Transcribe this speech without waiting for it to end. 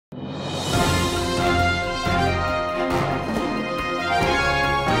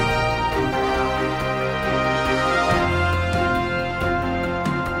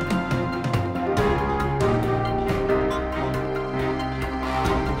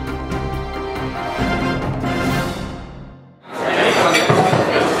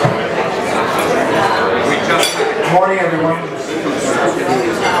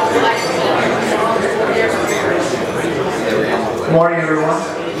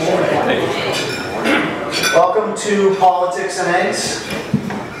Welcome to Politics and Eggs,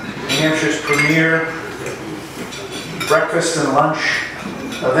 New Hampshire's premier breakfast and lunch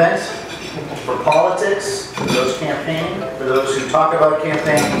event for politics, for those campaigning, for those who talk about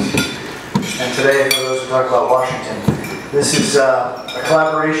campaigns, and today for those who talk about Washington. This is a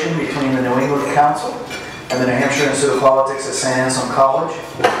collaboration between the New England Council and the New Hampshire Institute of Politics at St. Anselm College.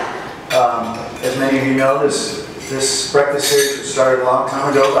 As many of you know, this breakfast series was started a long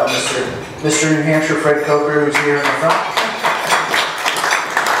time ago by Mr. New Hampshire Fred Coker, who's here in the front.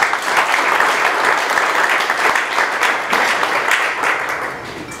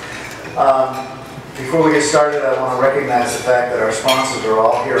 Before we get started, I want to recognize the fact that our sponsors are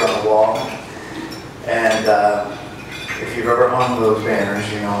all here on the wall. And if you've ever hung those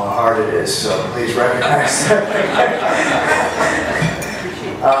banners, you know how hard it is, so please recognize that.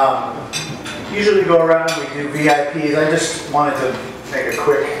 Usually go around, we do VIPs. I just wanted to make a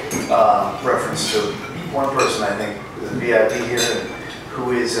quick reference to one person I think is a VIP here,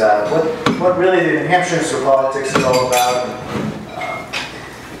 who is what really the New Hampshire Institute of Politics is all about.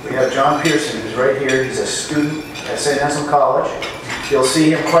 We have John Pearson, who's right here. He's a student at St. Anselm College. You'll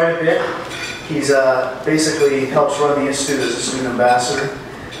see him quite a bit. He's basically helps run the institute as a student ambassador.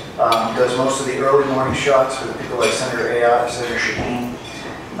 Does most of the early morning shots for people like Senator Ayotte, Senator Shaheen.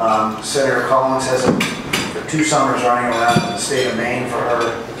 Senator Collins has for 2 summers running around in the state of Maine for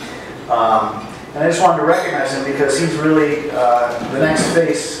her. And I just wanted to recognize him because he's really the next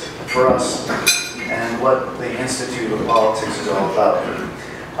face for us and what the Institute of Politics is all about.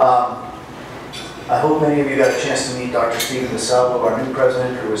 I hope many of you got a chance to meet Dr. Stephen DeSalvo, our new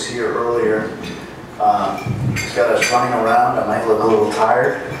president, who was here earlier. He's got us running around. I might look a little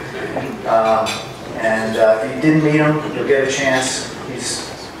tired. And if you didn't meet him, you'll get a chance. He's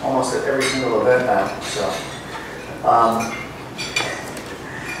almost at every single event now. So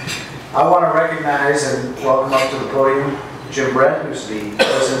I want to recognize and welcome up to the podium Jim Brett, who's the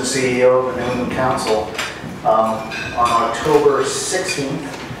president and CEO of the New England Council. On October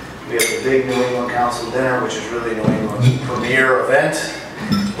 16th, we have the big New England Council dinner, which is really New England's premier event.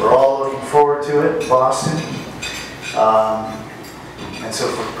 We're all looking forward to it in Boston. And so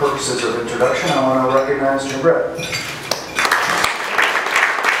for purposes of introduction, I want to recognize Jim Brett.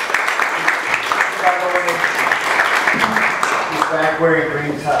 He's back wearing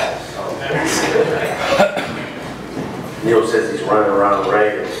green ties. Neil says he's running around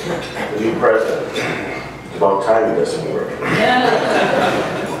Reagan, the new president. It's about time he does some work.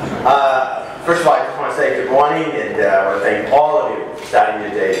 First of all, I just want to say good morning, and I want to thank all of you for starting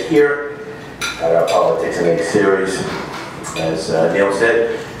your day here at our Politics and Eggs series. As Neil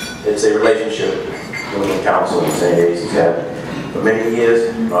said, it's a relationship with the Council and St. A's had for many years.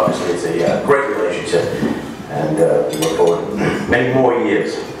 Obviously, it's a great relationship, and we look forward to many more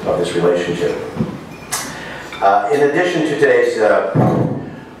years of this relationship. In addition to today's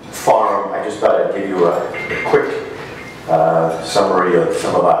forum, I just thought I'd give you a quick summary of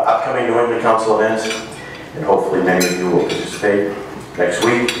some of our upcoming New England Council events, and hopefully many of you will participate. Next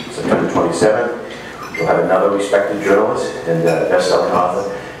week, September 27th, we'll have another respected journalist and best-selling author,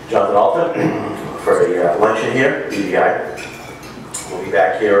 Jonathan Alton, for a luncheon here, BDI. We'll be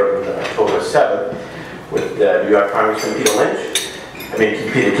back here on October 7th with New York Congressman Peter Lynch.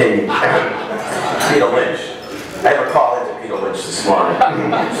 Peter Lynch. I have a call into Peter Lynch this morning.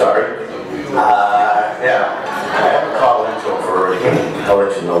 Sorry. Yeah, I have a call into him for, I'll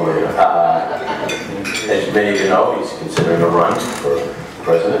let you know later. As many of you know, he's considering a run for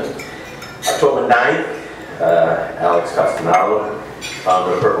president. October 9th, Alex Costanaro,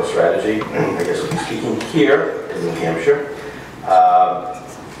 founder of Purple Strategy, I guess will be speaking here in New Hampshire.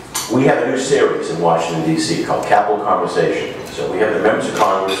 We have a new series in Washington, D.C. called Capitol Conversation. So we have the members of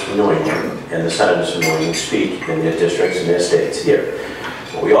Congress from New England and the senators from New England speak in their districts and their states here.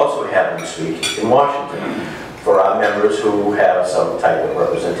 But we also have them speak in Washington for our members who have some type of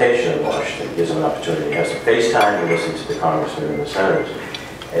representation in Washington. It gives them an opportunity to have some face time to listen to the congressmen and the senators.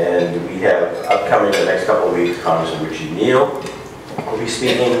 And we have upcoming the next couple of weeks, Congressman Richie Neal will be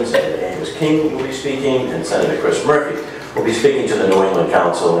speaking, Senator Angus King will be speaking, and Senator Chris Murphy will be speaking to the New England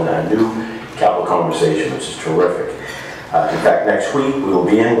Council in our new Capitol Conversation, which is terrific. In fact, next week we will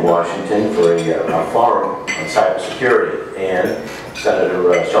be in Washington for a forum on cybersecurity, and Senator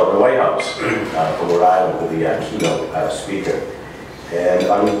Sheldon Whitehouse from Rhode Island will be our keynote speaker. And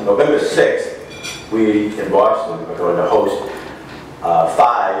on November 6th, we in Boston are going to host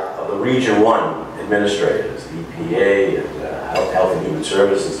 5 of the Region 1 administrators, the EPA, and Health and Human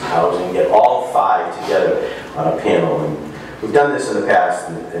Services, and Housing, get all 5 together on a panel. And we've done this in the past,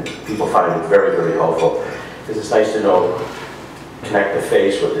 and people find it very, very helpful, because it's nice to know connect the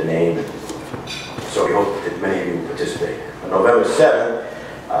face with the name. So we hope that many of you participate. On November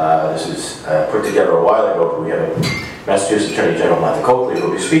 7th, this was put together a while ago, but we have a Massachusetts Attorney General, Martha Coakley, who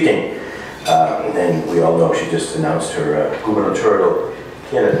will be speaking. And we all know she just announced her gubernatorial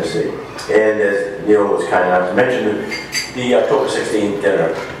candidacy. And as Neil was kind enough to mention, the October 16th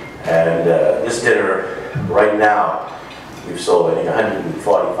dinner. And this dinner, right now, we've sold, I think,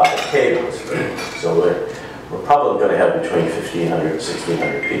 145 tables. So we're probably going to have between 1,500 and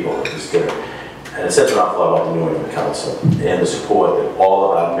 1,600 people at this dinner. And it says an awful lot about the New England Council and the support that all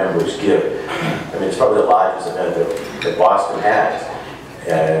of our members give. I mean, it's probably the largest event that Boston has.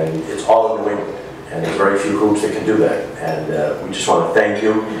 And it's all in New England. And there's very few groups that can do that. And we just want to thank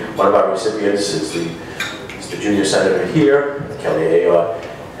you. One of our recipients is the junior senator here, Kelly Ayotte.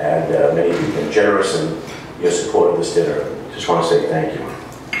 And many of you have been generous in your support of this dinner. Just want to say thank you.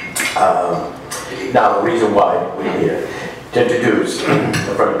 Now, the reason why we're here, to introduce in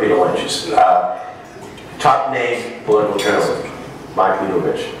front of Peter Lynch's top name political journalist, Mark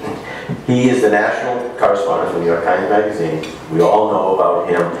Leibovich. He is the national correspondent for New York Times Magazine. We all know about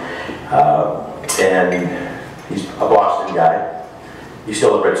him. And he's a Boston guy. He's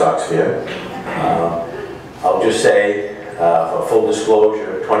still a Red Sox fan. I'll just say, for full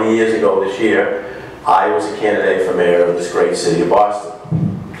disclosure, 20 years ago this year, I was a candidate for mayor of this great city of Boston.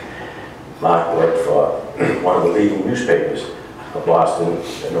 Mark worked for one of the leading newspapers of Boston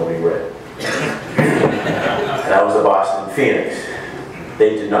that nobody read. And that was the Boston Phoenix.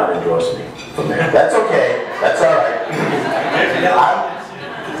 They did not endorse me for mayor. That's okay. That's all right.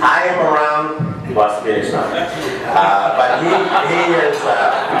 I am around Boston Phoenix now. But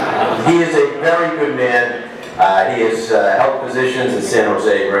he is a very good man. He has held positions in San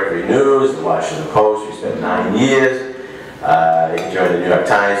Jose Mercury News, the Washington Post. He spent 9 years. He joined the New York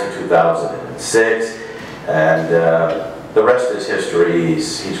Times in 2006. And the rest is history.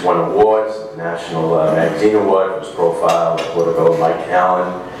 He's won awards, National Magazine Award for his profile, Politico, Mike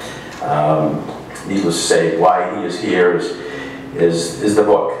Allen. Needless to say, why he is here is the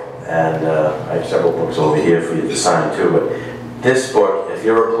book. And I have several books over here for you to sign too. But this book, if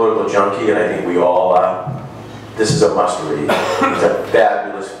you're a political junkie, and I think we all are, this is a must-read. It's a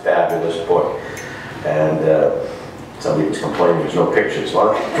fabulous, fabulous book. And somebody was complaining there's no pictures.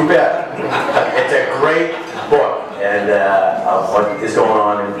 Well, too bad. It's a great book, and of what is going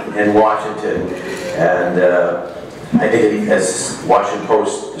on in Washington. And I think, as Washington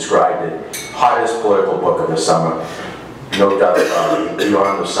Post described it, hottest political book of the summer. No doubt about it.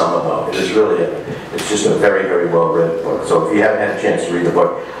 Beyond the summer, though, it is really it's just a very, very well-written book. So if you haven't had a chance to read the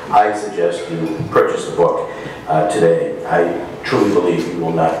book, I suggest you purchase the book today. I truly believe you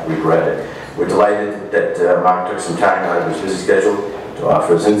will not regret it. We're delighted that Mark took some time out of his busy schedule to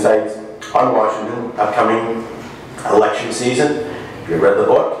offer his insights on Washington, upcoming election season. If you read the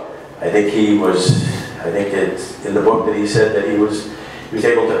book, I think it's in the book that he said that he was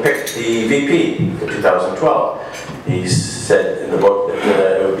able to pick the VP for 2012. He said in the book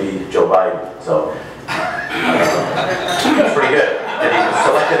that it would be Joe Biden. So that's pretty good. And he was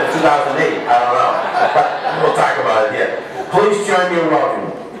selected in 2008. I don't know. But we'll talk about it here. Please join me in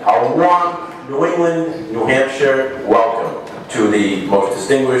welcoming a warm New England, New Hampshire welcome to the most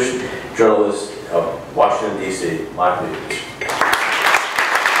distinguished journalist of Washington, D.C., Mark Leibovich.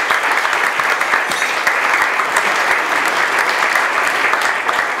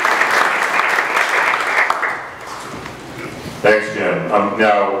 Thanks, Jim.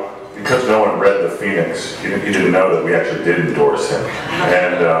 Now, because no one read The Phoenix, he didn't know that we actually did endorse him.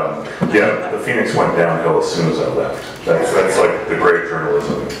 And yeah, The Phoenix went downhill as soon as I left. That's like the great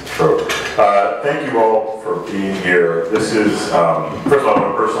journalism trope. Thank you all for being here. This is, first of all, I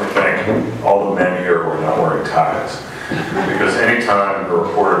want to personally thank all the men here who are not wearing ties. Because anytime a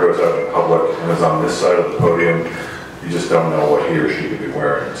reporter goes out in public and is on this side of the podium, you just don't know what he or she could be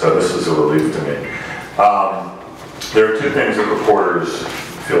wearing. So this is a relief to me. There are two things that reporters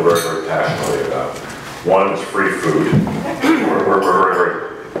feel very, very passionately about. One is free food. We're very,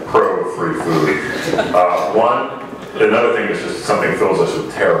 very pro-free food. Another thing is just something fills us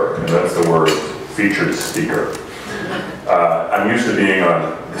with terror, and that's the word featured speaker. I'm used to being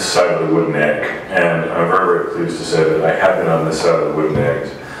on this side of the wooden egg, and I'm very, very pleased to say that I have been on this side of the wooden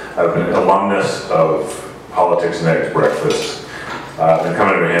eggs. I've been an alumnus of Politics and Eggs breakfasts. I've been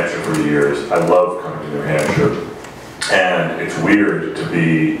coming to New Hampshire for years. I love coming to New Hampshire. And it's weird to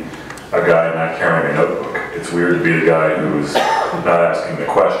be a guy not carrying a notebook. It's weird to be the guy who's not asking the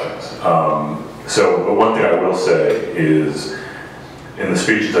questions. But one thing I will say is, in the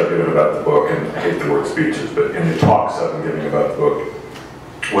speeches I've given about the book, and I hate the word speeches, but in the talks I've been giving about the book,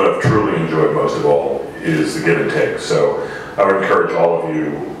 what I've truly enjoyed most of all is the give and take. So I would encourage all of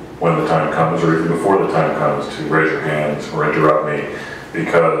you, when the time comes, or even before the time comes, to raise your hands or interrupt me,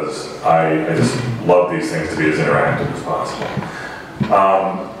 because I just love these things to be as interactive as possible.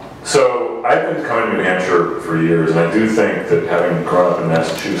 So I've been coming to New Hampshire for years, and I do think that having grown up in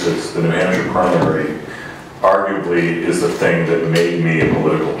Massachusetts, the New Hampshire primary arguably is the thing that made me a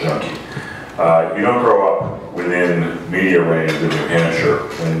political junkie. You don't grow up within media range in New Hampshire,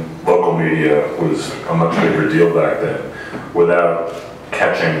 when local media was a much bigger deal back then, without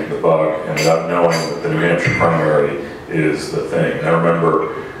catching the bug and without knowing that the New Hampshire primary is the thing. And I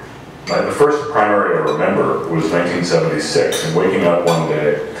remember, the first primary I remember was 1976, and waking up one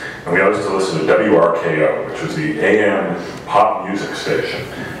day, and we used to listen to WRKO, which was the AM pop music station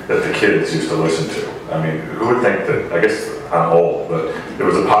that the kids used to listen to. I mean, who would think that, I guess I'm old, but there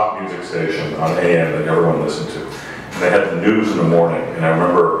was a pop music station on AM that everyone listened to. And they had the news in the morning, and I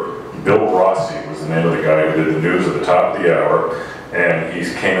remember Bill Rossi was the name of the guy who did the news at the top of the hour, and he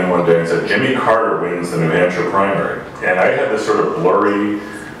came in one day and said, Jimmy Carter wins the New Hampshire primary. And I had this sort of blurry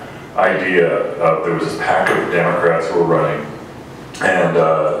idea of, there was this pack of Democrats who were running, and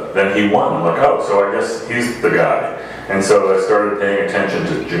then he won. I'm like, oh, so I guess he's the guy. And so I started paying attention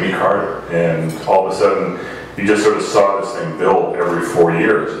to Jimmy Carter, and all of a sudden, you just sort of saw this thing build every 4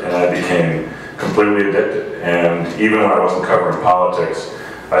 years, and I became completely addicted. And even when I wasn't covering politics,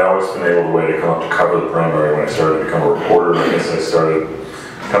 I always finagled a way to come up to cover the primary when I started to become a reporter. I guess I started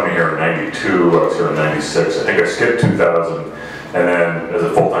coming here in 92, I was here in 96. I think I skipped 2000, and then as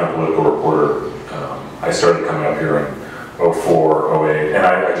a full-time political reporter, I started coming up here in 04, 08, and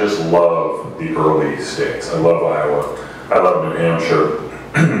I just love the early states. I love Iowa, I love New Hampshire.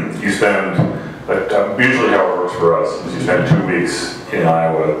 You spend, usually how it works for us is you spend 2 weeks in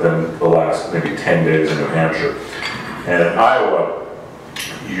Iowa, then the last maybe 10 days in New Hampshire. And in Iowa,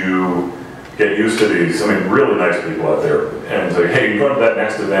 you get used to these, I mean, really nice people out there. And it's like, hey, you going to that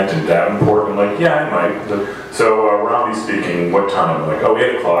next event in Davenport? I'm like, yeah, I might. So, roundly speaking, what time? I'm like, oh,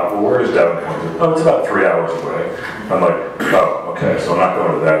 8 o'clock. Well, where is Davenport? Oh, it's about 3 hours away. I'm like, oh, okay, so I'm not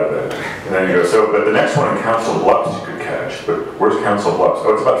going to that event. And then you go, so, but the next one in Council Bluffs you could catch, but where's Council Bluffs?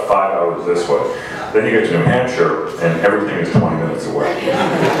 Oh, it's about 5 hours this way. Then you get to New Hampshire, and everything is 20 minutes away.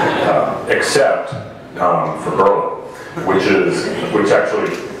 Except for Berlin, which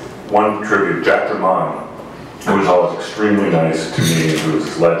actually, one tribute, Jack Drummond, who was always extremely nice to me, who was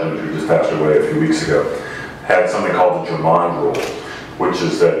this legend who just passed away a few weeks ago, had something called the Drummond rule, which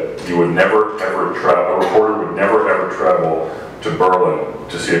is that you would never ever travel, a reporter would never ever travel to Berlin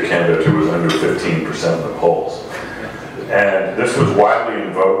to see a candidate who was under 15% in the polls. And this was widely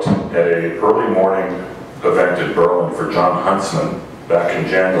invoked at an early morning event in Berlin for John Huntsman back in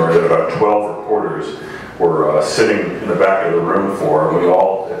January that about 12 reporters were sitting in the back of the room for, and we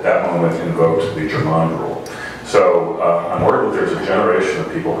all at that moment invoked the Drummond rule. So I'm worried that there's a generation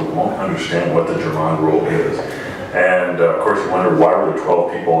of people who won't understand what the Drummond rule is. And of course you wonder why were there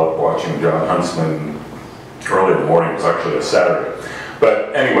 12 people up watching John Huntsman early in the morning. It was actually a Saturday.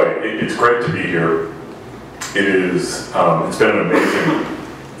 But anyway, it's great to be here. It is, it's been an amazing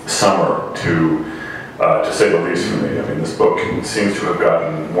summer to say the least for me. I mean, this book seems to have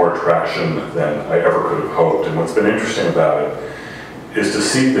gotten more traction than I ever could have hoped. And what's been interesting about it is to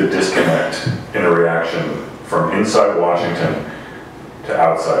see the disconnect in a reaction from inside Washington to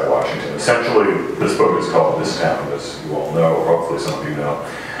outside Washington. Essentially, this book is called This Town, as you all know, or hopefully some of you know.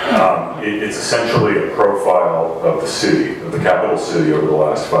 It's essentially a profile of the city, of the capital city over the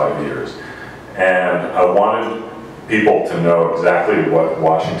last 5 years. And I wanted people to know exactly what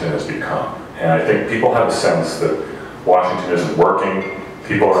Washington has become. And I think people have a sense that Washington isn't working.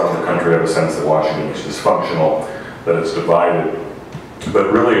 People around the country have a sense that Washington is dysfunctional, that it's divided.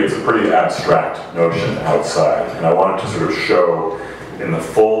 But really, it's a pretty abstract notion outside. And I wanted to sort of show in the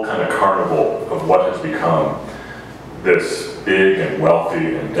full kind of carnival of what has become this big and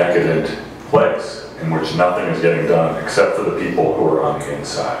wealthy and decadent place in which nothing is getting done except for the people who are on the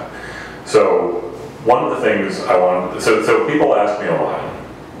inside. So one of the things I wanted, so people ask me a lot,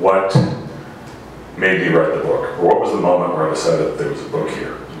 what made me write the book? Or what was the moment where I decided that there was a book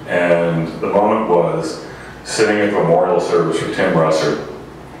here? And the moment was sitting at the memorial service for Tim Russert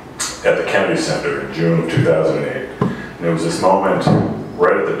at the Kennedy Center in June of 2008. And it was this moment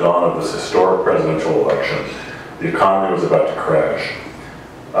right at the dawn of this historic presidential election. The economy was about to crash.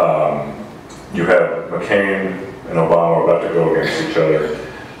 You had McCain and Obama about to go against each other.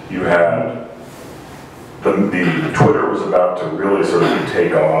 You had the Twitter was about to really sort of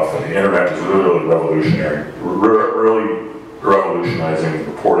take off, and the internet was really revolutionary, really revolutionizing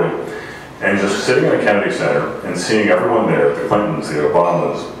reporting. And just sitting in the Kennedy Center and seeing everyone there, the Clintons, the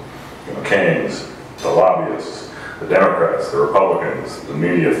Obamas, the McCains, the lobbyists, the Democrats, the Republicans, the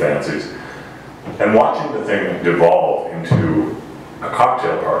media fancies, and watching the thing devolve into a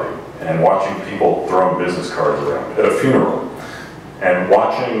cocktail party, and watching people throwing business cards around at a funeral, and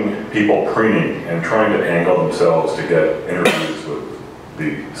watching people preening and trying to angle themselves to get interviews with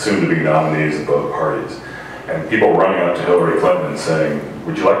the soon-to-be nominees of both parties, and people running up to Hillary Clinton and saying,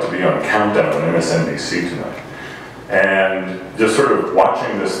 "Would you like to be on Countdown on MSNBC tonight?" And just sort of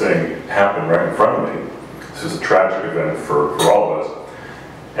watching this thing happen right in front of me. This is a tragic event for all of us.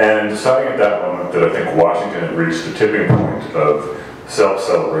 And deciding at that moment that I think Washington had reached a tipping point of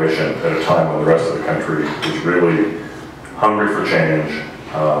self-celebration at a time when the rest of the country was really hungry for change,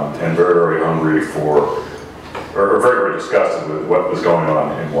 and very, very hungry for, or very, very disgusted with what was going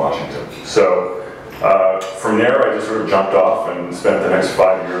on in Washington. So from there, I just sort of jumped off and spent the next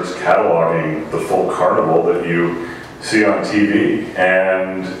 5 years cataloging the full carnival that you see on TV.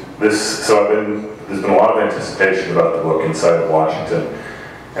 And there's been a lot of anticipation about the book, Inside of Washington.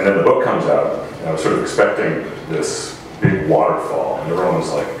 And then the book comes out, and I was sort of expecting this big waterfall, and everyone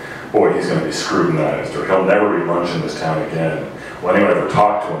was like, boy, he's going to be scrutinized, or he'll never eat lunch in this town again. Will anyone ever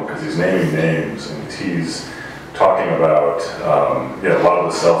talk to him, because he's naming names, and he's talking about a lot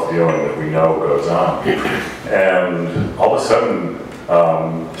of the self-dealing that we know goes on. And all of a sudden,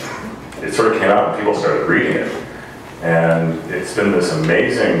 it sort of came out and people started reading it. And it's been this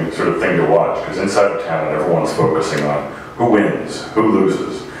amazing sort of thing to watch, because inside of town, everyone's focusing on who wins, who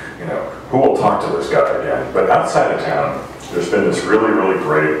loses, who will talk to this guy again. But outside of town, there's been this really, really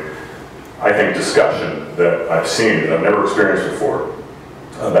great, I think, discussion that I've seen, that I've never experienced before,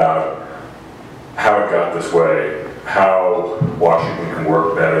 about how it got this way, how Washington can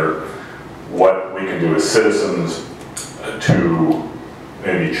work better, what we can do as citizens to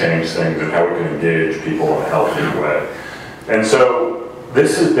maybe change things, and how we can engage people in a healthy way. And so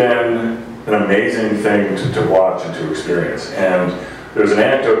this has been an amazing thing to watch and to experience. And there's an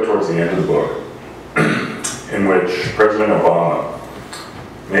anecdote towards the end of the book in which President Obama,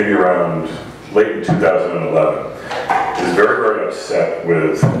 maybe around late in 2011, is very, very upset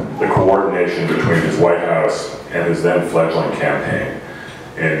with the coordination between his White House and his then fledgling campaign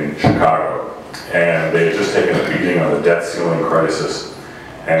in Chicago. And they had just taken a beating on the debt ceiling crisis,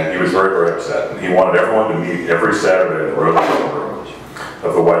 and he was very, very upset. And he wanted everyone to meet every Saturday in the Roosevelt Room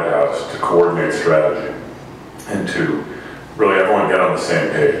of the White House to coordinate strategy and to really everyone get on the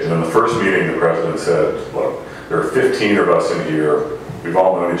same page. And in the first meeting, the president said, look, there are 15 of us in here. We've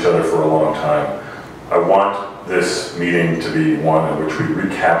all known each other for a long time. I want this meeting to be one in which we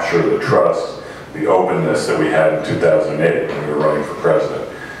recapture the trust, the openness that we had in 2008 when we were running for president.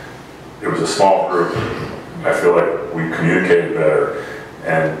 It was a small group. I feel like we communicated better.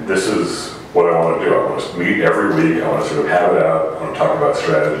 And this is what I want to do. I want to meet every week. I want to sort of have it out. I want to talk about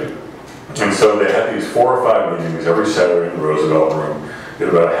strategy. And so they had these 4 or 5 meetings every Saturday in the Roosevelt Room. They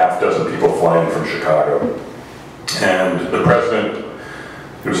had about a half dozen people flying from Chicago. And the president,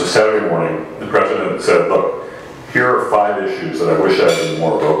 it was a Saturday morning, the president said, look, here are 5 issues that I wish I had been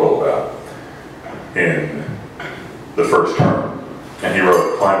more vocal about in the first term. And he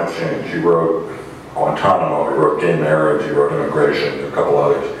wrote climate change, he wrote Guantanamo, he wrote gay marriage, he wrote immigration, and a couple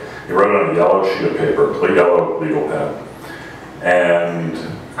others. He wrote it on a yellow sheet of paper, a yellow legal pen. And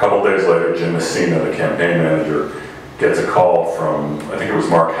a couple days later, Jim Messina, the campaign manager, gets a call from, I think it was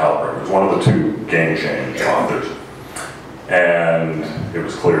Mark Leibovich, it was one of the 2 Game Change authors. And it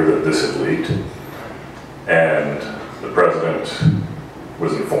was clear that this had leaked. And the president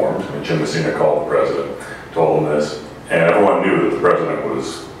was informed, and Jim Messina called the president, told him this, and everyone knew that the president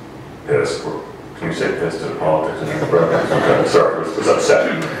was pissed. Can you say pissed in politics? Okay, sorry, was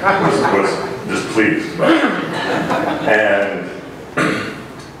upset, was displeased. And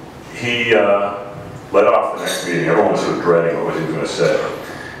he led off the next meeting. Everyone was sort of dreading what he was going to say.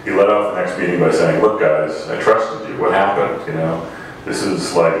 He led off the next meeting by saying, look guys, I trusted you, what happened, This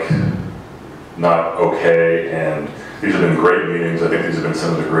is like not okay, and these have been great meetings. I think these have been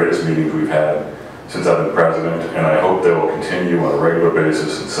some of the greatest meetings we've had since I've been president, and I hope they will continue on a regular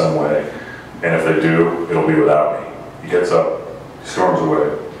basis in some way, and if they do, it'll be without me. He gets up, storms away,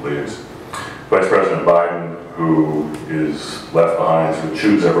 leaves. Vice President Biden, who is left behind, sort of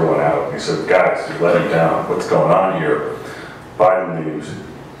chews everyone out. He said, guys, you let him down, what's going on here? Biden leaves.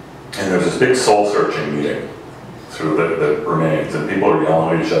 And there's this big soul-searching meeting sort of that remains, and people are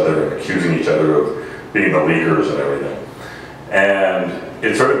yelling at each other and accusing each other of being the leakers and everything. And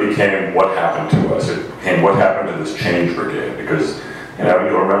it sort of became what happened to us. It became what happened to this change brigade, because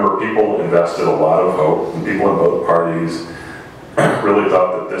you'll remember people invested a lot of hope, and people in both parties really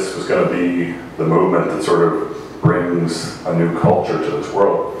thought that this was going to be the movement that sort of brings a new culture to this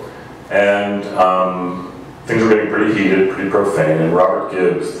world. And things were getting pretty heated, pretty profane, and Robert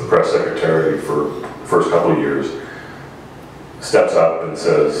Gibbs, the press secretary for the first couple of years, steps up and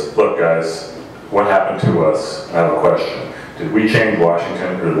says, look guys, what happened to us? I have a question. Did we change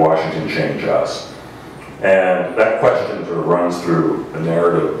Washington, or did Washington change us? And that question sort of runs through the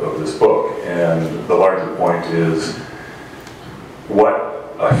narrative of this book, and the larger point is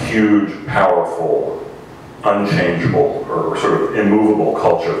what a huge, powerful, unchangeable, or sort of immovable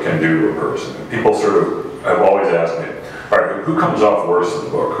culture can do to a person. And people sort of have always asked me, all right, who comes off worse in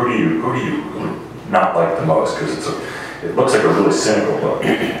the book? Who do you not like the most? Because it looks like a really cynical book,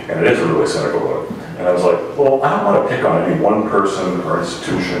 and it is a really cynical book. And I was like, well, I don't want to pick on any one person or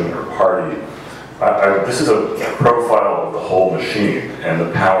institution or party. This is a profile of the whole machine and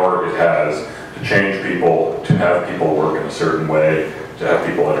the power it has to change people, to have people work in a certain way, to have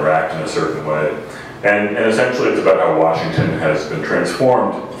people interact in a certain way. And essentially it's about how Washington has been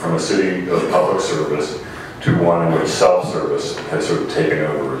transformed from a city of public service to one in which self-service has sort of taken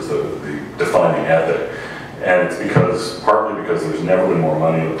over as the defining ethic. And it's partly because there's never been more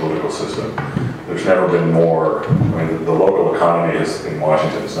money in the political system. There's never been more, I mean, the local economy in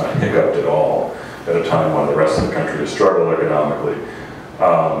Washington is not hiccuped at all at a time when the rest of the country has struggled economically.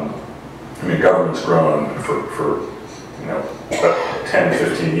 I mean, government's grown for about 10,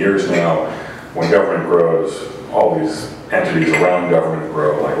 15 years now. When government grows, all these entities around government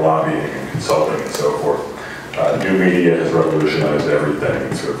grow, like lobbying and consulting and so forth. New media has revolutionized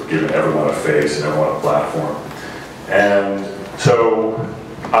everything. It's sort of given everyone a face and everyone a platform. And so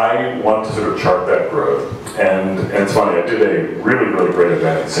I want to sort of chart that growth. And it's funny, I did a really, really great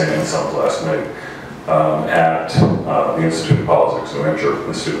event at St. Anselm's last night at the Institute of Politics, New Hampshire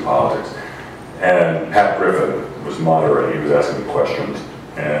Institute of Politics. And Pat Griffin was moderating, he was asking me questions.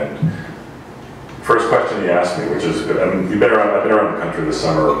 And first question he asked me, which is, I mean, I've been around the country this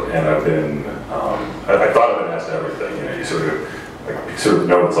summer, and I've been, I thought I've been asked everything. You know, you sort of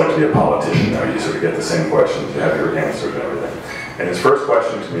know what it's like to be a politician now. You sort of get the same questions, you have your answers and everything. And his first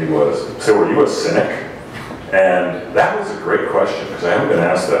question to me was, so were you a cynic? And that was a great question, because I haven't been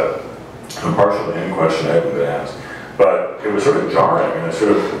asked that. I'm partial to any question I haven't been asked. But it was sort of jarring, and I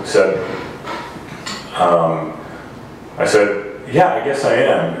sort of said, yeah, I guess I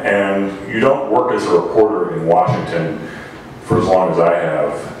am. And you don't work as a reporter in Washington for as long as I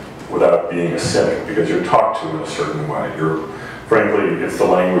have without being a cynic, because you're talked to in a certain way. Frankly, it's the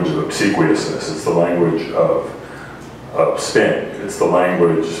language of obsequiousness. It's the language of spin. It's the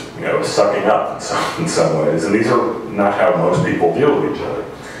language, of sucking up in some ways. And these are not how most people deal with each other.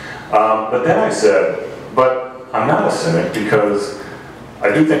 But then I said, but I'm not a cynic, because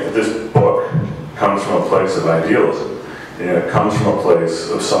I do think that this book comes from a place of idealism. It comes from a place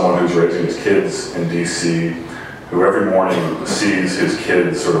of someone who's raising his kids in DC, who every morning sees his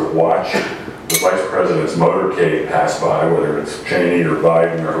kids sort of watch the vice president's motorcade pass by, whether it's Cheney or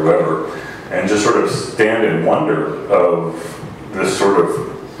Biden or whoever, and just sort of stand in wonder of this sort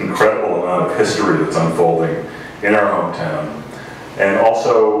of incredible amount of history that's unfolding in our hometown. And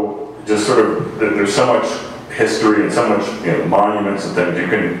also, just sort of, there's so much history and so much monuments and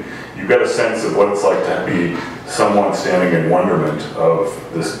things. You've got a sense of what it's like to be someone standing in wonderment of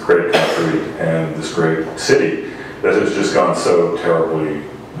this great country and this great city that has just gone so terribly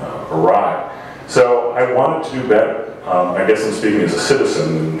awry. So I wanted to do better. I guess I'm speaking as a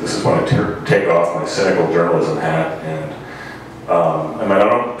citizen, and this is when I take off my cynical journalism hat. And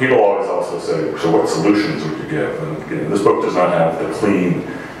people always also say, so what solutions would you give? And this book does not have the clean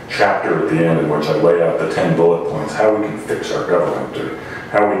chapter at the end in which I lay out the 10 bullet points, how we can fix our government, or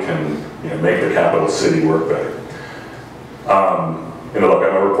how we can make the capital city work better. Look,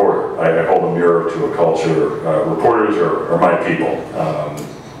 I'm a reporter. I hold a mirror to a culture. Reporters are my people.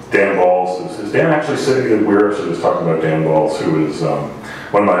 Dan Balls, is Dan actually sitting? We're actually just talking about Dan Balls, who is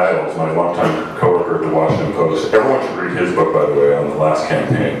one of my idols, my longtime coworker at the Washington Post. Everyone should read his book, by the way, on the last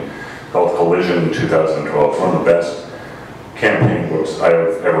campaign, called Collision 2012. It's one of the best campaign books I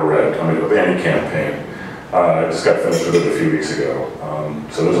have ever read, of any campaign. I just got finished with it a few weeks ago.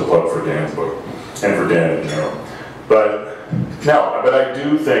 So there's a plug for Dan's book, and for Dan in general. But I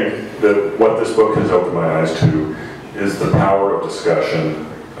do think that what this book has opened my eyes to is the power of discussion,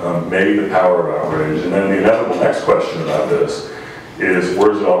 maybe the power of outrage, and then the inevitable next question about this is,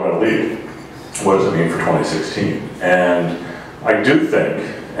 where's it all going to lead? What does it mean for 2016? And I do think,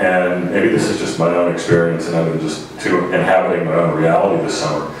 and maybe this is just my own experience and I've been just inhabiting my own reality this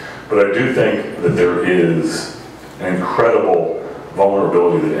summer, but I do think that there is an incredible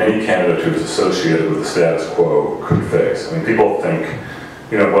vulnerability that any candidate who's associated with the status quo could face. People think,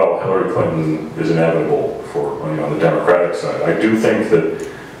 well, Hillary Clinton is inevitable for, on the Democratic side. I do think that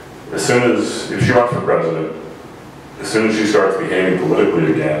as soon as, if she runs for president, as soon as she starts behaving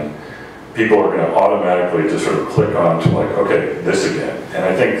politically again, people are going to automatically just sort of click on to like, okay, this again. And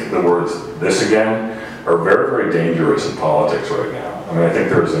I think the words "this again" are very, very dangerous in politics right now. I mean, I think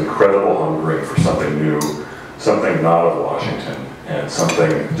there's incredible hungering for something new, something not of Washington, and something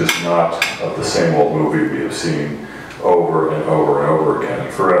just not of the same old movie we have seen over and over and over again.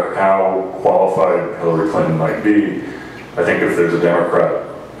 And for how qualified Hillary Clinton might be, I think if there's a Democrat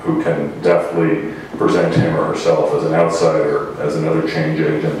who can deftly present him or herself as an outsider, as another change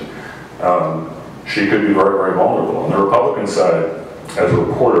agent, she could be very, very vulnerable. On the Republican side, as a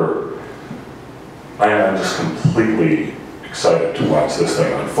reporter, I am just completely excited to watch this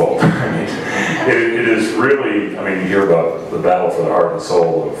thing unfold. I mean, it is really, I mean, you hear about the battle for the heart and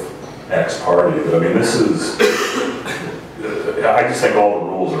soul of X party, but I mean, this is, I just think all the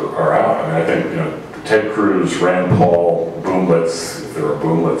rules are out. I mean, I think, you know, Ted Cruz, Rand Paul, boomlets, if there are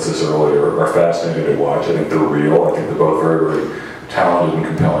boomlets this early, are fascinating to watch. I think they're real. I think they're both very, very talented and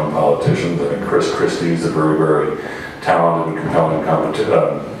compelling politicians. I think Chris Christie is a very, very talented and compelling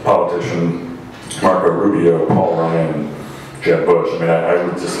politician. Marco Rubio, Paul Ryan, Jeb Bush. I mean, I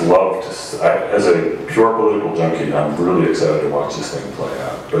would just love to, as a pure political junkie, I'm really excited to watch this thing play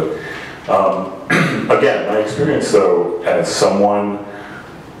out. But again, my experience though, as someone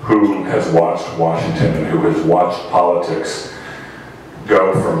who has watched Washington and who has watched politics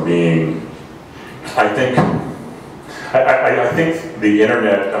go from being, I think the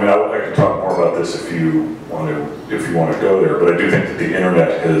internet, I mean, I can talk more about this if you want to go there, but I do think that the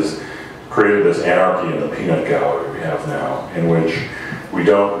internet has created this anarchy in the peanut gallery we have now, in which we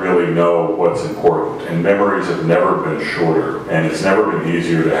don't really know what's important, and memories have never been shorter, and it's never been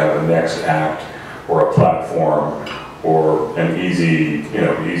easier to have a next act or a platform or an easy, you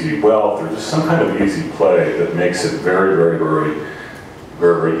know, easy wealth, or just some kind of easy play that makes it very, very, very,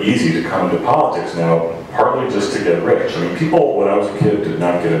 very, very easy to come into politics now, partly just to get rich. I mean, people, when I was a kid, did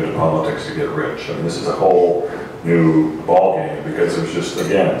not get into politics to get rich. I mean, this is a whole new ballgame because there's just,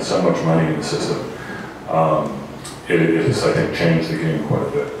 again, so much money in the system. It has, I think, changed the game quite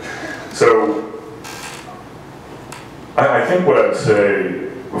a bit. So, I think what I'd say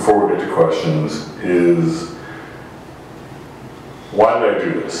before we get to questions is, why did I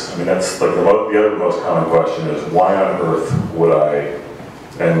do this? I mean, that's like the other most common question is, why on earth would I,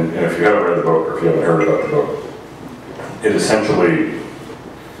 and if you haven't read the book or if you haven't heard about the book, it essentially,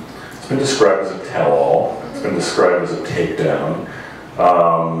 it's been described as a tell-all, it's been described as a takedown.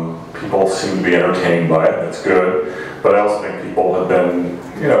 People seem to be entertained by it, that's good, but I also think people have been,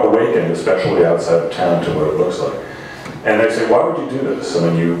 you know, awakened, especially outside of town, to what it looks like. And they say, why would you do this? I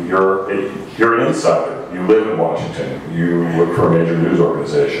mean, you're an insider. You live in Washington. You work for a major news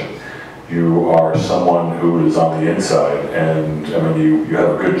organization. You are someone who is on the inside, and I mean, you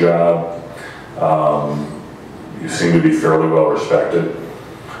have a good job. You seem to be fairly well respected,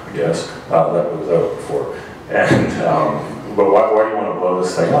 I guess. That was before. And but why do you want to blow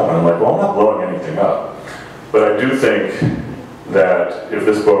this thing up? And I'm like, well, I'm not blowing anything up. But I do think that if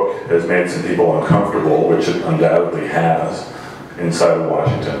this book has made some people uncomfortable, which it undoubtedly has inside of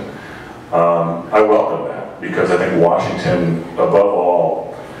Washington, I welcome that, because I think Washington, above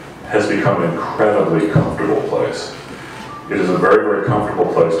all, has become an incredibly comfortable place. It is a very, very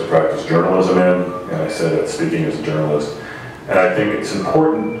comfortable place to practice journalism in, and I said that speaking as a journalist. And I think it's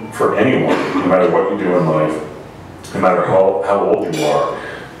important for anyone, no matter what you do in life, no matter how old you are,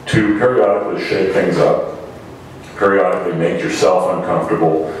 to periodically shake things up, periodically make yourself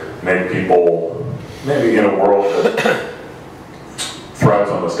uncomfortable, make people, maybe in a world that thrives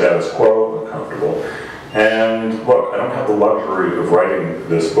on the status quo, uncomfortable. And look, I don't have the luxury of writing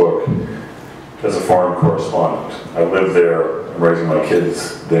this book as a foreign correspondent. I live there, I'm raising my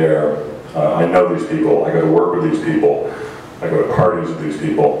kids there, I know these people, I go to work with these people, I go to parties with these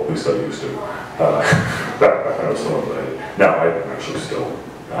people, at least I used to. Back when I was still invited. No, I'm actually still,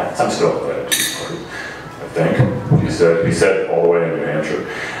 I'm still invited to these parties, I think. He said all the way in New Hampshire.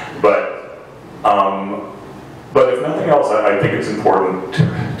 But if nothing else, I think it's important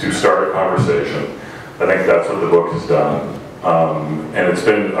to start a conversation. I think that's what the book has done. And it's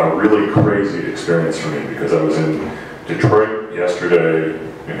been a really crazy experience for me, because I was in Detroit yesterday,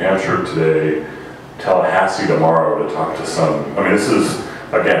 New Hampshire today, Tallahassee tomorrow to talk to some, I mean, this is,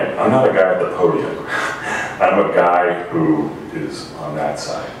 again, I'm not a guy at the podium. I'm a guy who is on that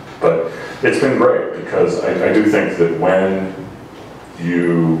side. But it's been great, because I do think that when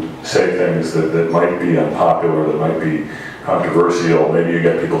you say things that might be unpopular, that might be controversial, maybe you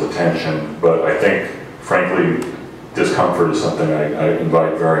get people's attention, but I think, frankly, discomfort is something I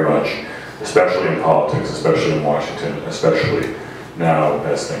invite very much, especially in politics, especially in Washington, especially now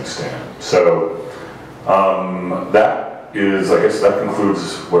as things stand. So that is, I guess that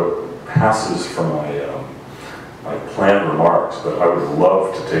concludes what passes for my planned remarks, but I would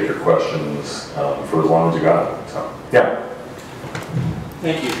love to take your questions for as long as you got it. So, yeah.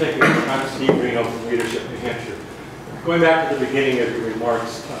 Thank you. I'm Steve Reno from Leadership New Hampshire. Going back to the beginning of your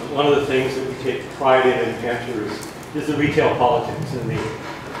remarks, one of the things that we take pride in Hampshire is the retail politics and the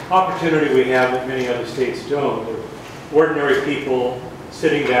opportunity we have that many other states don't, with ordinary people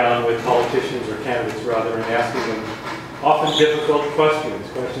sitting down with politicians or candidates rather and asking them often difficult questions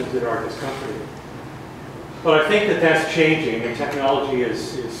that are discomforting. But I think that that's changing, and technology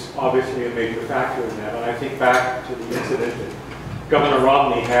is obviously a major factor in that. And I think back to the incident that Governor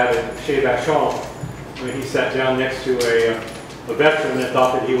Romney had at Chez Vachon when he sat down next to a veteran and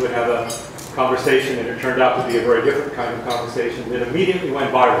thought that he would have a conversation, and it turned out to be a very different kind of conversation that immediately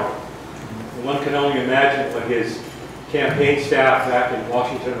went viral. And one can only imagine what his campaign staff back in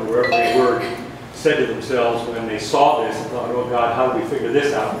Washington or wherever they were said to themselves when they saw this and thought, oh God, how do we figure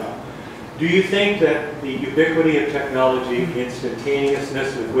this out now? Do you think that the ubiquity of technology, the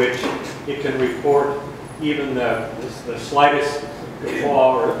instantaneousness with which it can report even the slightest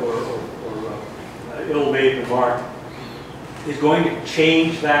guffaw or ill-made remark is going to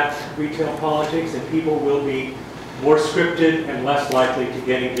change that retail politics, and people will be more scripted and less likely to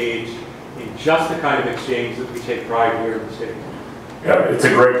get engaged in just the kind of exchange that we take pride here in the state? Yeah, it's a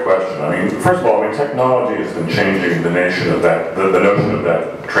great question. I mean, first of all, technology has been changing the notion of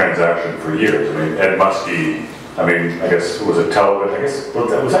that transaction for years. I mean, Ed Muskie, I guess, was it television? I guess,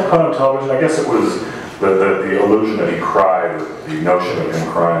 was that caught on television? I guess it was the illusion that he cried, or the notion of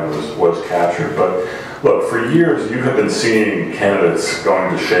him crying was captured. But look, for years you have been seeing candidates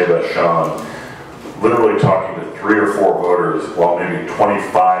going to Chez Vachon, literally talking to 3 or 4 voters while maybe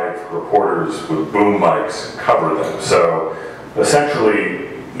 25 reporters with boom mics cover them. So essentially,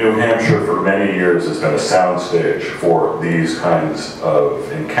 New Hampshire for many years has been a soundstage for these kinds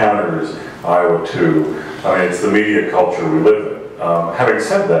of encounters. Iowa too. I mean, it's the media culture we live in. Having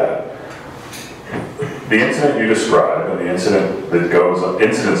said that, the incident you described and the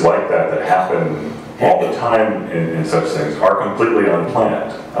incidents like that happen all the time in such things are completely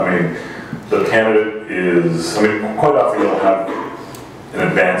unplanned. I mean, the candidate is, quite often you'll have an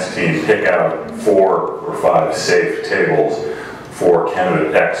advance team pick out 4 or 5 safe tables for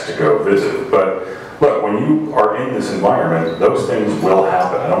candidate X to go visit. But look, when you are in this environment, those things will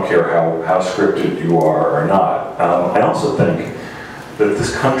happen. I don't care how scripted you are or not. I also think that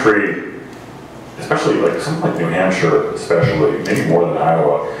this country, especially something like New Hampshire especially, maybe more than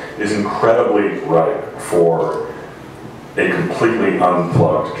Iowa, is incredibly ripe for a completely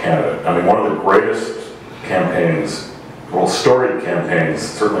unplugged candidate. I mean, one of the greatest campaigns, well, storied campaigns,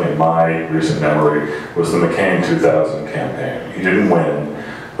 certainly in my recent memory, was the McCain 2000 campaign. He didn't win,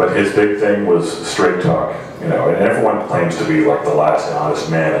 but his big thing was straight talk, and everyone claims to be like the last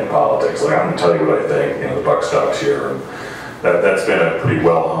honest man in politics. Like, I'm going to tell you what I think, the buck stops here. And that's been a pretty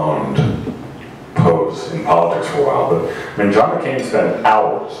well-honed pose in politics for a while. But, John McCain spent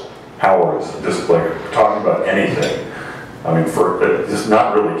hours just talking about anything. For just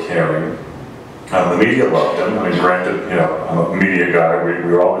not really caring. The media loved him. Granted, I'm a media guy.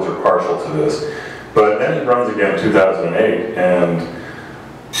 We always are partial to this. But then he runs again in 2008, and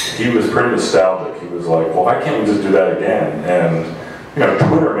he was pretty nostalgic. He was like, well, why can't we just do that again? And,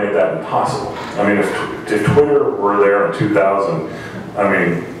 Twitter made that impossible. If Twitter were there in 2000,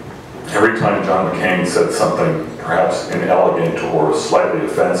 every time John McCain said something perhaps inelegant or slightly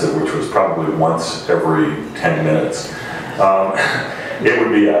offensive, which was probably once every 10 minutes, it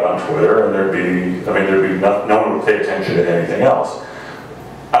would be out on Twitter, and there'd be no one would pay attention to anything else.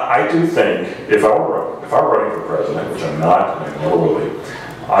 I do think if I were running for president, which I'm not, I never will be,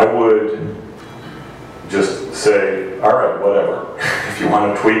 I would just say, all right, whatever. If you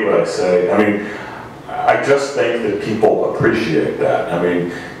want to tweet what I say, I just think that people appreciate that.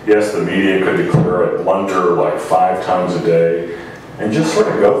 Yes, the media could declare a blunder 5 times a day, and just sort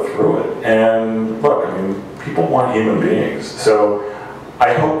of go through it. And look, people want human beings. So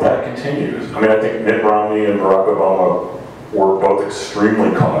I hope that continues. I think Mitt Romney and Barack Obama were both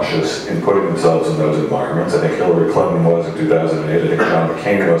extremely cautious in putting themselves in those environments. I think Hillary Clinton was in 2008. I think John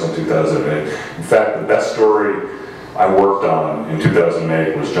McCain was in 2008. In fact, the best story I worked on in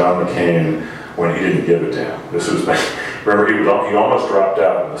 2008 was John McCain when he didn't give a damn. This was, remember, he almost dropped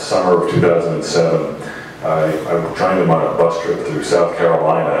out in the summer of 2007. I joined him on a bus trip through South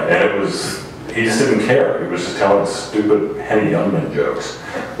Carolina, and he just didn't care. He was just telling stupid Henny Youngman jokes,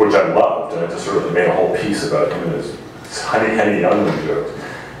 which I loved, and I just sort of made a whole piece about him and his Henny Youngman jokes.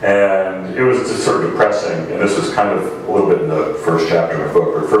 And it was just sort of depressing, and this was kind of a little bit in the first chapter of my book,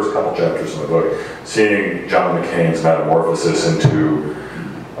 or first couple chapters of my book, seeing John McCain's metamorphosis into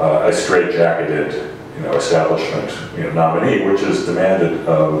a straight-jacketed, establishment, nominee, which is demanded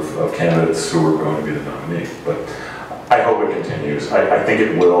of candidates who are going to be the nominee. But I hope it continues. I think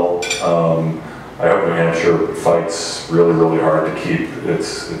it will. I hope New Hampshire fights really, really hard to keep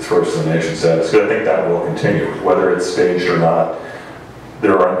its first in the nation status, because I think that will continue, whether it's staged or not.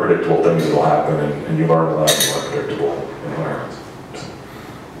 There are unpredictable things that will happen, and you learn a lot in unpredictable environments. So,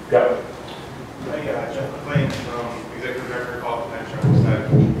 yeah. Hi, Jeff McLean, Executive Director of College of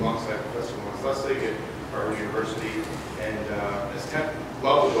Hampshire, alongside Professor Lawrence Lustig at Harvard University. And as Ted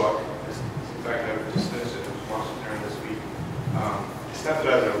loved the book, in fact, I just finished it in Washington this week. As tempted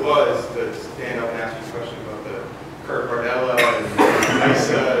as I was to stand up and ask you a question about the Kurt Bardella and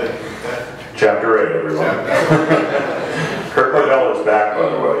Lisa and that. Chapter 8, everyone. Kurt Bardella is back, by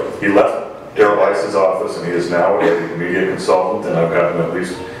the way. He left Darrell Weiss's office, and he is now a media consultant, and I've gotten at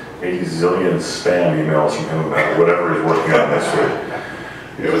least 80 zillion spam emails from him about whatever he's working on this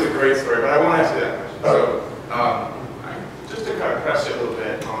week. It was a great story, but I want to ask you that question. So, just to kind of press you a little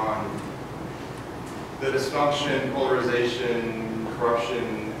bit on the dysfunction, polarization,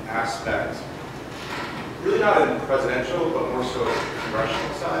 corruption aspect, really not in the presidential, but more so the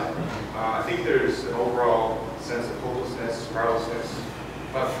congressional side. I think there's an overall sense of hopelessness, powerlessness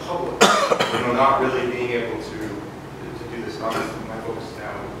by the public, not really being able to do this. Obviously, my focus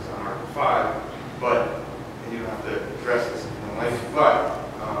now is on Article 5, and you don't have to address this in your life, but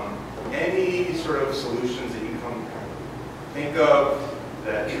any sort of solutions that you can think of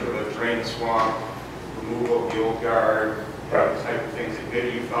that sort of drain the swamp, removal of the old guard, the type of things that maybe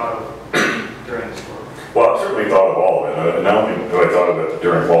you thought of during this work? Well, I've certainly thought of all of it. Not only have I thought of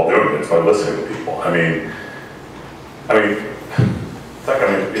it while doing it, it's by listening to people. I mean,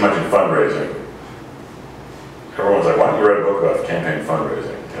 you mentioned fundraising. Everyone's like, why don't you write a book about campaign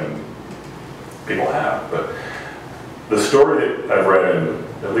fundraising? And people have. But the story that I've read in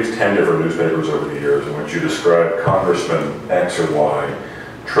at least 10 different newspapers over the years, in which you describe Congressman X or Y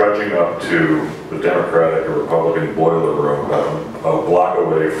trudging up to the Democratic or Republican boiler room about a block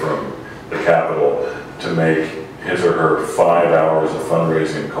away from the Capitol to make his or her 5 hours of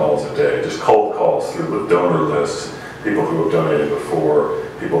fundraising calls a day, just cold calls through the donor lists, people who have donated before,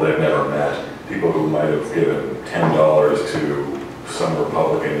 people they've never met, people who might have given $10 to some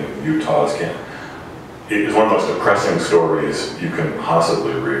Republican in Utah's camp. It is one of the most depressing stories you can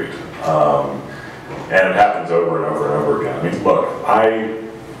possibly read. And it happens over and over and over again. I mean, look, I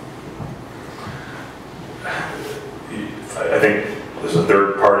think there's a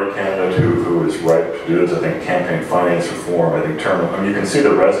third-party candidate who is ripe to do this. I think campaign finance reform, I think you can see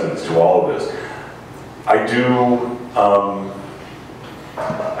the resonance to all of this.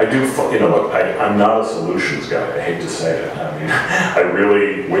 Look, I'm not a solutions guy. I hate to say it. I mean, I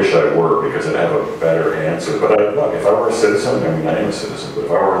really wish I were, because I'd have a better answer. But look, if I were a citizen, I mean, I am a citizen, but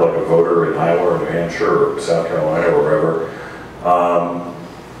if I were like a voter in Iowa or New Hampshire or South Carolina or wherever,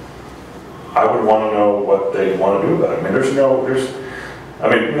 I would want to know what they want to do about it. I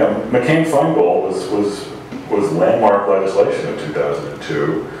mean, McCain-Feingold was landmark legislation in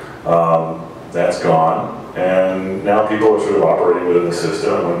 2002. That's gone. And now people are sort of operating within the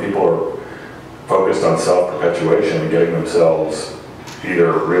system, and when people are focused on self-perpetuation and getting themselves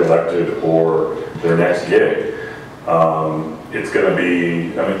either reelected or their next gig, it's going to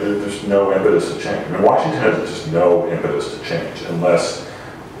be, there's no impetus to change. I mean, Washington has just no impetus to change unless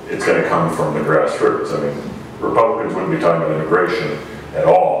it's going to come from the grassroots. I mean, Republicans wouldn't be talking about immigration at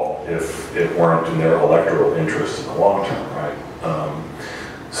all if it weren't in their electoral interest in the long term, right?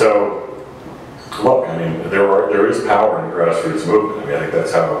 Look, I mean, there is power in the grassroots movement. I mean, I think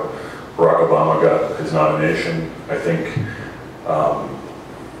that's how Barack Obama got his nomination. I think,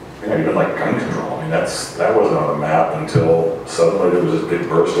 even like gun control. I mean, that wasn't on the map until suddenly there was this big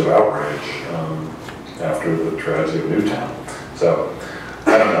burst of outrage after the tragedy of Newtown. So,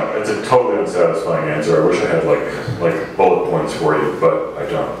 I don't know. It's a totally unsatisfying answer. I wish I had like bullet points for you, but I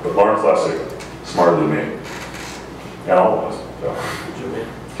don't. But Lawrence Lustig, smarter than me, and all of us. So,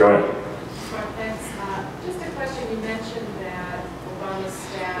 go ahead. Just a question. You mentioned that Obama's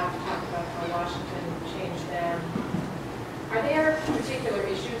staff talked about how Washington changed them. Are there particular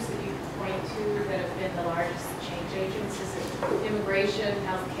issues that you point to that have been the largest change agents? Is it immigration,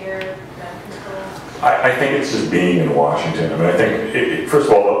 healthcare, gun control? I think it's just being in Washington. I mean, I think, first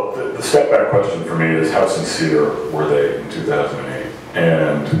of all, the step back question for me is how sincere were they in 2008?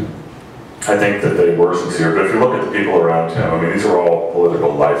 And I think that they were sincere, but if you look at the people around him, I mean, these are all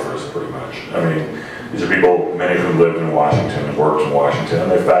political lifers, pretty much. I mean, these are people, many of whom lived in Washington and worked in Washington,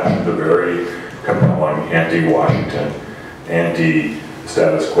 and they fashioned a very compelling anti-Washington,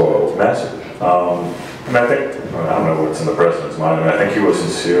 anti-status quo message. And I think, I don't know what's in the president's mind, I mean, I think he was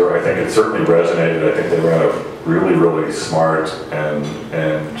sincere. I think it certainly resonated. I think they ran a really, really smart and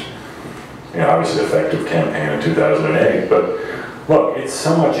you know, obviously effective campaign in 2008. But look, it's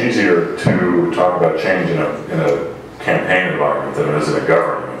so much easier to talk about change in a campaign environment than it is in a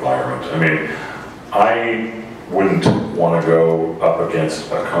governing environment. I mean, I wouldn't want to go up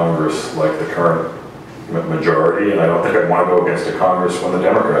against a Congress like the current majority, and I don't think I'd want to go against a Congress when the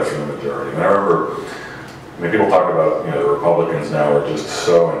Democrats are in the majority. And I remember, I mean, people talk about, you know, the Republicans now are just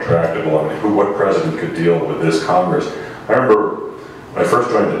so intractable. I mean, what president could deal with this Congress? I remember when I first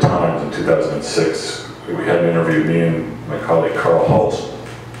joined the Times in 2006, we had an interview, me and my colleague Carl Hulse,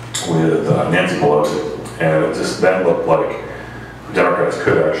 with Nancy Pelosi, and it just then looked like the Democrats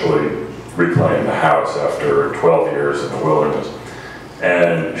could actually reclaim the House after 12 years in the wilderness.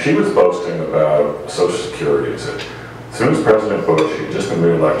 And she was boasting about Social Security. As soon as President Bush, he had just been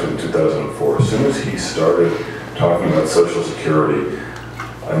re-elected in 2004, as soon as he started talking about Social Security,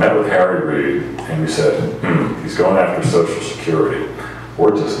 I met with Harry Reid, and we said, he's going after Social Security.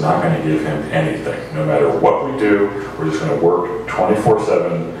 We're just not going to give him anything. No matter what we do, we're just going to work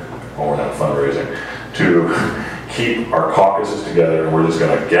 24/7, when we're not fundraising, to keep our caucuses together, and we're just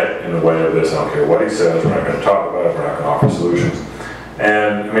going to get in the way of this. I don't care what he says, we're not going to talk about it, we're not going to offer solutions.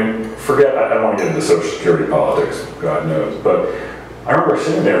 And, I mean, I don't want to get into Social Security politics, God knows, but I remember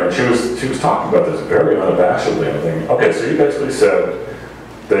sitting there, and she was talking about this very unabashedly, and thinking, okay, so you basically said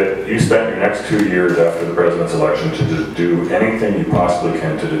that you spent your next 2 years after the president's election to just do anything you possibly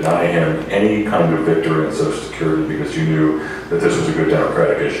can to deny him any kind of victory in Social Security because you knew that this was a good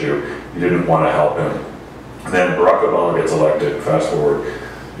Democratic issue. You didn't want to help him. And then Barack Obama gets elected, fast forward.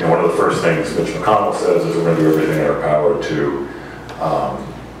 You know, one of the first things Mitch McConnell says is we're going to do everything in our power to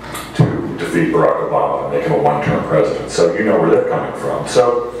defeat Barack Obama and make him a one-term president. So you know where they're coming from.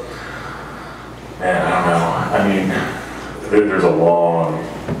 So, man, I don't know. I mean, there's a long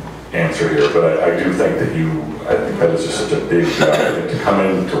answer here, but I do think that I think that is just such a big job. I think to come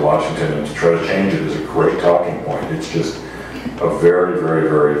into Washington and to try to change it is a great talking point. It's just a very, very,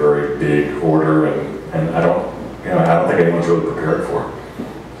 very, very big order, and I don't think anyone's really prepared for it.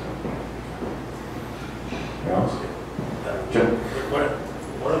 Anything else? Jim?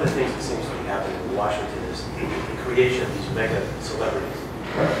 One of the things that seems to be happening in Washington is the creation of these mega celebrities.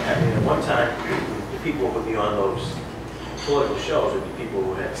 I mean, at one time, the people who would be on those political shows would be people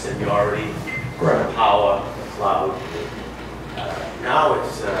who had seniority, power, clout. Now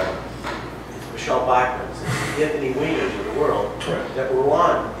it's Michelle Bachmann's, it's Anthony Weiner's of the world that were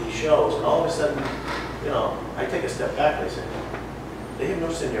on these shows, and all of a sudden, you know, I take a step back and I say, they have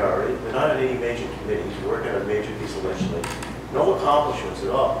no seniority, they're not on any major committees, working on a major piece of legislation, no accomplishments at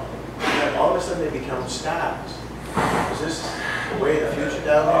all. And all of a sudden they become stars. Is this the way of the future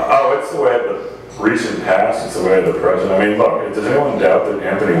down there? Oh, it's the way of the recent past, it's the way of the present. I mean, look, does anyone doubt that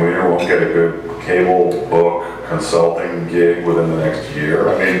Anthony Weiner won't get a good cable book consulting gig within the next year?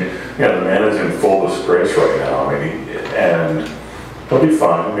 I mean, you know, the man is in full disgrace right now. I mean, and he'll be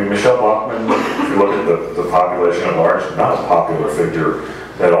fine. I mean, Michelle Bachmann, if you look at the population at large, not a popular figure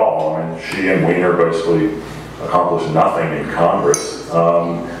at all. I mean, she and Weiner basically accomplished nothing in Congress.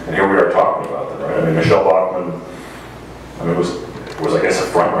 And here we are talking about them, right? I mean, Michelle Bachmann, I mean, was I guess a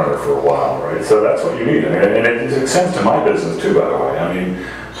front runner for a while, right? So that's what you need. I mean, and it extends to my business too, by the way. I mean,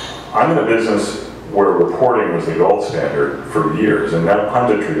 I'm in a business where reporting was the gold standard for years, and now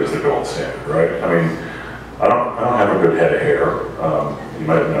punditry is the gold standard, right? I mean, I don't have a good head of hair. You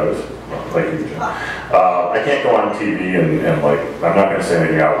might have noticed, like you, Jim. I can't go on TV and like, I'm not going to say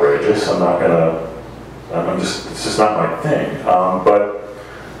anything outrageous. I'm not going to. It's just not my thing. But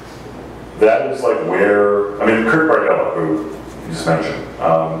that is like where, I mean, Kurt Bardella, who you just mentioned,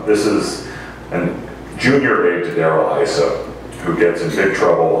 this is a junior aide to Darrell Issa, who gets in big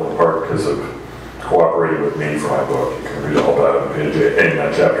trouble in part because of cooperating with me for my book. You can read all about it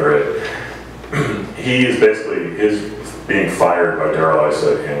in chapter 8. He is basically, his being fired by Darrell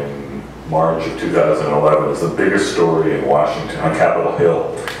Issa in March of 2011 is the biggest story in Washington, on Capitol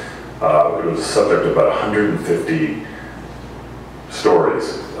Hill. It was the subject of about 150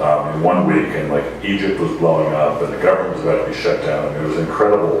 stories in 1 week, and like Egypt was blowing up and the government was about to be shut down, and it was an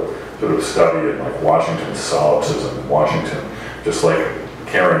incredible sort of study in like Washington's solipsism in Washington, just like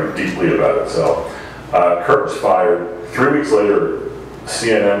caring deeply about itself. Kurt was fired. 3 weeks later,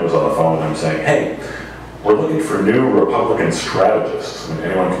 CNN was on the phone with him saying, hey, we're looking for new Republican strategists. I mean,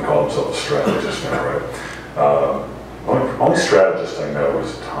 anyone can call himself a strategist now, right? Only strategist I know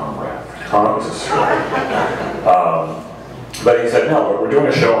is Tom Rath. Tom is a strategist. But he said, no, we're doing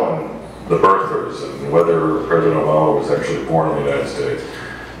a show on the birthers and whether President Obama was actually born in the United States.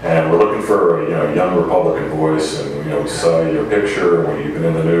 And we're looking for a young Republican voice, and we saw your picture when you've been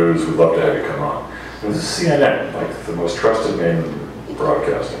in the news. We'd love to have you come on. It was CNN, like the most trusted name in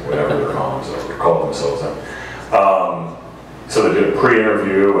broadcasting, whatever they're calling themselves. They call themselves that. So they did a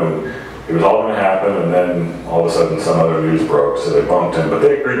pre-interview, and it was all going to happen, and then all of a sudden some other news broke, so they bumped in. But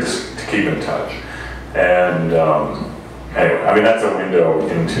they agreed to keep in touch. And anyway, I mean, that's a window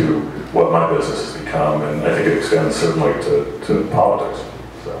into what my business has become, and I think it extends certainly to politics.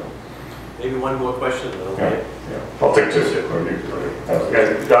 So. Maybe one more question. Okay. Yeah. I'll take two. You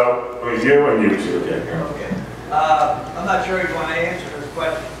and you two. Okay. I'm not sure if you want to answer this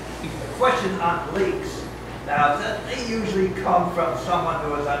question. The question on leaks. Now, they usually come from someone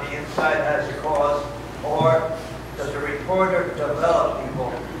who is on the inside as a cause, or does a reporter develop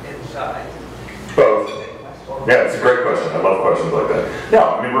people inside? Both. Yeah, it's a great question. I love questions like that.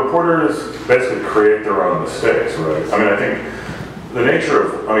 No, I mean, reporters basically create their own mistakes, right? I mean, I think the nature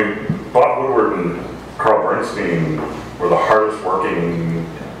of, Bob Woodward and Carl Bernstein were the hardest working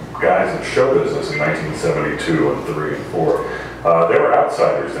guys in show business in 1972 and 3 and 4. They were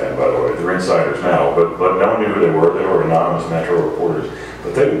outsiders then, by the way. They're insiders now, but no one knew who they were. They were anonymous Metro reporters.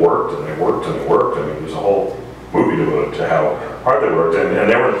 But they worked and they worked and they worked. I mean, there's a whole movie devoted to how hard they worked. And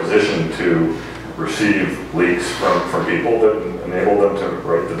they were in a position to receive leaks from people that enabled them to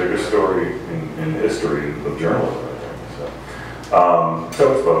write the biggest story in history of journalism, I think.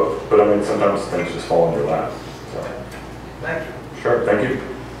 So it's both. But I mean, sometimes things just fall in your lap. So. Thank you. Sure, thank you.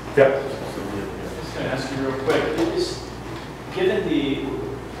 Yeah. I was going to ask you real quick. Given the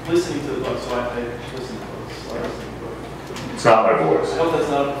listening to the book, so I listen to books. So I listen to books. It's not my voice. I hope that's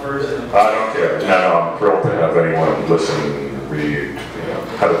not up first. I don't care. No, I'm thrilled to have anyone listen, read,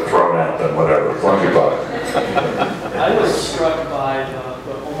 have it thrown at them, whatever, as long as you buy it. I was struck by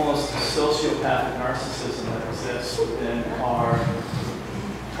the almost sociopathic narcissism that exists within our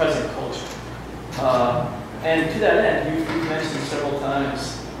present culture. And to that end, you've mentioned several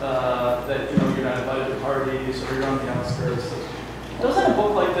times that you're not invited to parties or you're on the outskirts. Doesn't a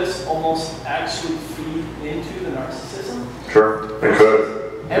book like this almost actually feed into the narcissism? Sure, it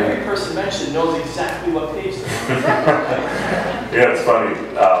could. Every person mentioned knows exactly what page they're on. Yeah, it's funny.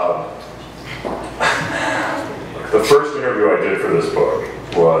 The first interview I did for this book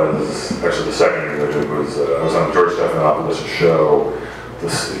was, actually the second interview I did was, I was on George Stephanopoulos' show.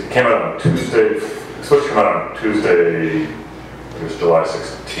 It came out on Tuesday, it's supposed to come out on Tuesday, it was July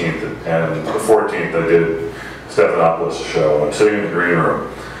 16th, and the 14th I did Stephanopoulos' show. I'm sitting in the green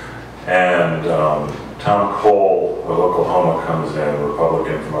room, and Tom Cole of Oklahoma comes in, a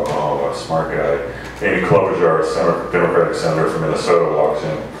Republican from Oklahoma, a smart guy. Amy Klobuchar, a Democratic senator from Minnesota, walks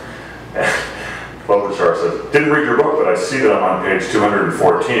in. And Klobuchar says, "Didn't read your book, but I see that I'm on page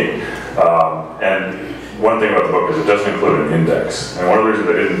 214. And one thing about the book is it doesn't include an index. And one of the reasons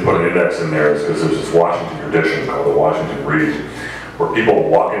I didn't put an index in there is because there's this Washington tradition called the Washington Read, where people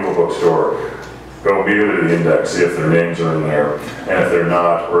walk into a bookstore, go immediately to the index, see if their names are in there, and if they're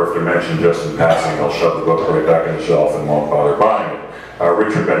not, or if they're mentioned just in passing, they'll shove the book right back in the shelf and won't bother buying it.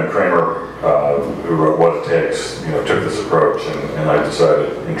 Richard Ben Kramer, who wrote What It Takes, took this approach, and I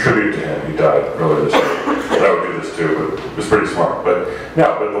decided, in tribute to him, he died earlier this year, that I would do this too, but it was pretty smart. But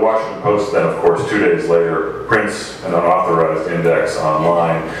the Washington Post then, of course, 2 days later, prints an unauthorized index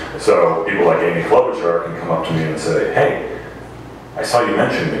online, so people like Amy Klobuchar can come up to me and say, "Hey, I saw you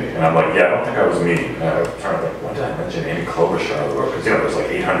mention me," and I'm like, "Yeah, I don't think I was me." And I was trying to think, when did I mention Amy Klobuchar in the book? Because there's like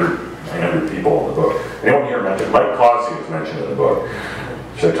 800, 900 people in the book. Anyone here mentioned? Mike Causey was mentioned in the book.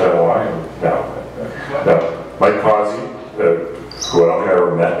 Should I tell you why? No. Mike Causey, who I don't think I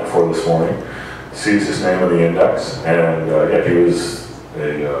ever met before this morning, sees his name in the index, and he was a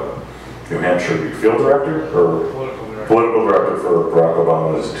New Hampshire field director, or political director for Barack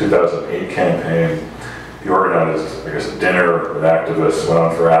Obama's 2008 campaign. He organized, I guess, a dinner with activists, went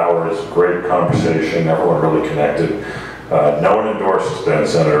on for hours, great conversation, everyone really connected. No one endorsed then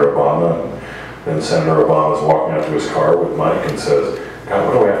Senator Obama, and then Senator Obama was walking out to his car with Mike and says, "God,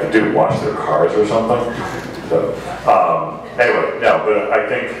 what do I have to do, watch their cars or something?" So, anyway, no, but I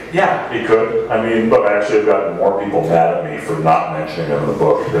think, yeah, he could. I mean, look, I actually have gotten more people mad at me for not mentioning him in the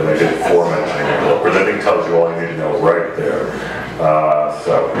book than I did for mentioning him in the book, which I think tells you all you need to know right there.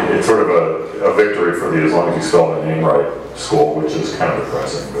 So it's sort of a victory for the as long as you spell the name right school, which is kind of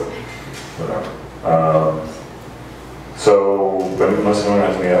depressing, but whatever. So unless anyone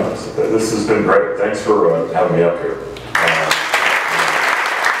has any others. This has been great. Thanks for having me up here.